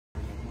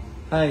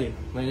Hi,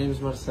 my name is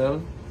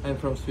Marcel. I'm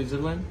from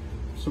Switzerland.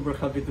 Super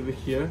happy to be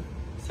here.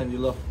 Send you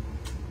love.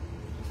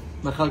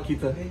 Mahal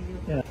kita.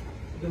 Yeah.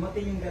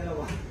 Dumating yung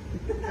dalawa.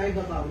 Ay,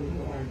 babawin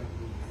ko.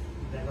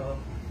 Dalawa.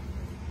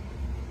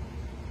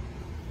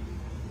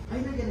 Ay,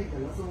 naganig ka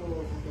lang. So,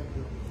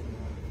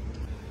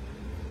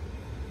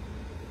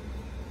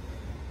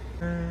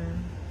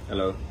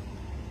 Hello.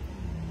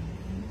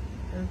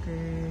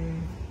 okay.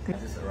 I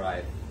just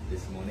arrived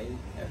this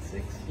morning at 6.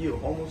 You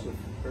almost the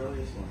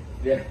earliest one.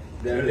 Yeah,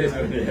 there it is.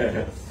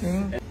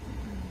 Yeah.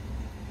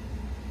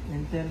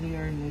 And tell me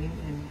your name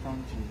and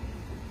country.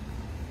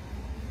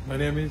 My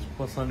name is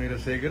Pasanira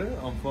Segara.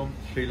 I'm from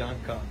Sri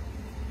Lanka.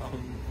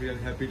 I'm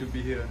really happy to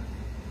be here.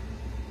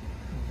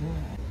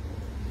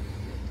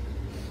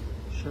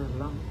 Sri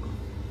Lanka.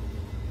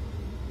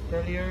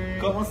 Tell your...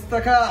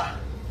 Kamusta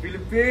ka?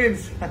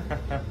 Philippines!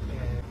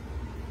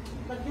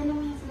 Ba't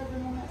gano'n yung sila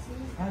mga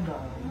sis? Ada.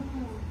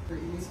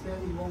 I-spell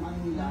ibong ano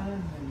nila.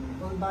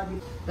 All body.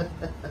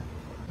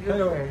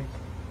 Hello.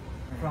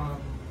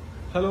 From...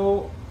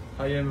 Hello,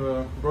 I am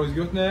Broz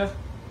Gutner.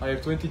 I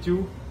am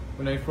 22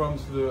 and I'm from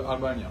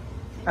Albania.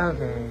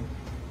 Okay.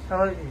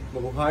 How are you?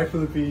 Mabuhay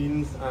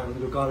Philippines. I'm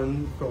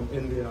Lukaran from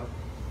India.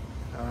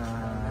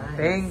 Nice.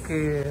 Thank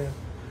you.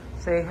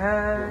 Say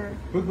hi.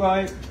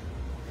 Goodbye.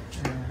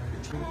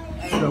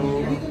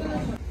 Hello.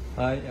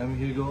 Hi, I'm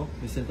Hugo,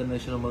 Miss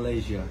International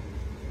Malaysia.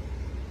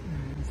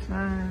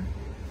 Smile.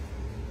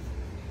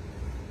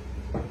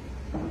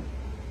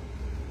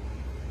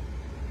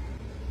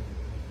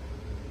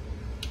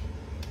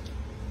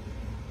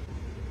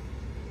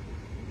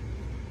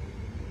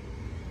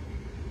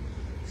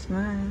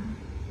 Smile.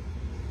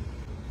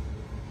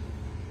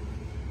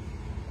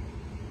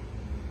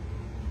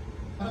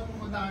 Para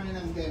pumunta kami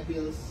ng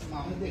Devil's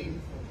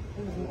Mountain.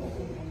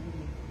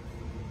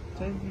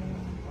 Thank you.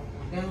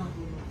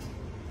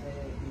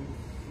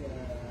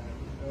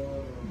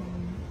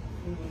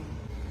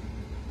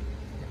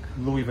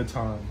 Louis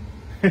Vuitton.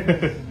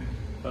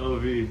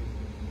 LV.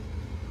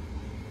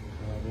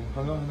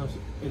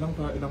 Ilang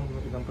pa.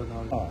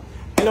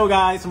 Hello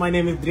guys, my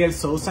name is Driel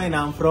Sosa and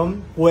I'm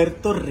from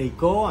Puerto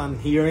Rico. I'm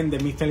here in the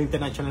Mr.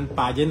 International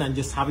pageant. I'm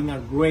just having a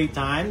great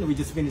time. We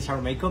just finished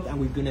our makeup and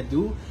we're gonna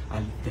do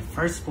the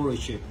first photo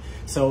shoot.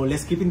 So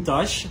let's keep in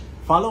touch.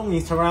 Follow on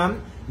Instagram,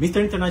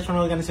 Mr.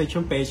 International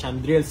Organization page.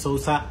 I'm Driel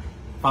Sosa.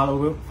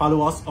 Follow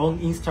us on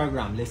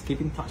Instagram. Let's keep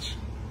in touch.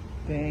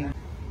 Thank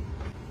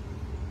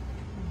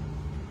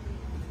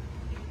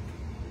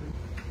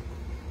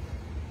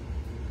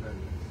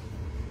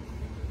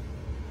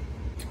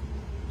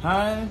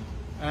Hi,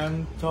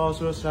 I'm Thor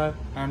Surasat.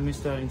 I'm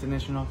Mr.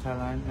 International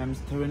Thailand. I'm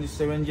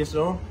 27 years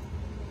old.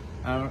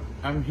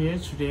 I'm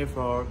here today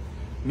for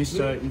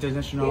Mr.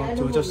 International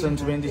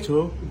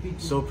 2022.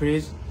 So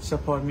please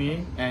support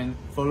me and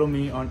follow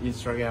me on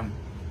Instagram.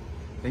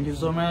 Thank you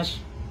so much.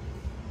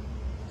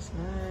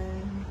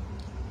 Smile.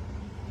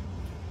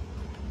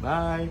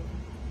 Bye.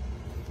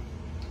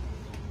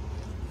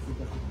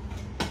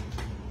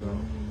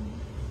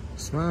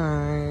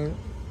 Smile.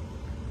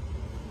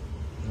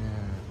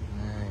 Yeah,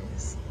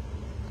 nice.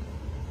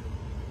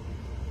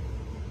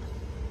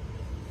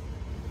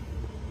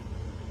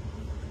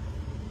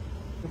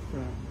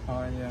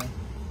 Oh yeah,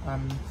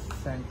 I'm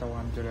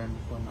Sangtawan Jalan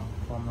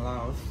from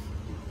Laos.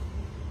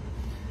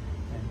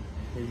 And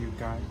hey you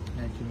guys,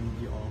 nice to meet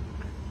you all.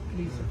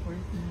 Please support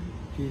me.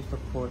 Please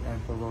support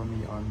and follow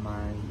me on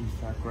my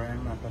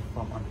Instagram and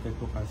platform on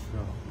Facebook as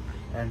well.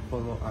 And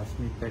follow us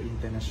Mr.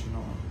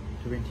 International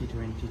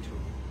 2022.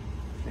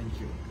 Thank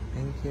you.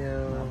 Thank you.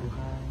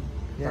 Mabuhay.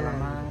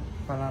 Yeah.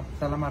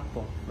 Salamat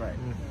po. Right.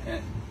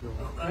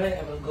 Alright,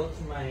 I will go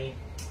to my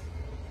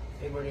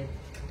favorite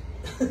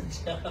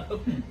job.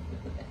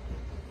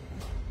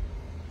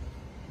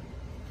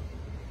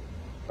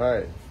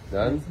 Alright,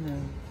 done?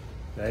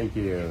 Thank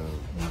you.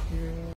 Thank you.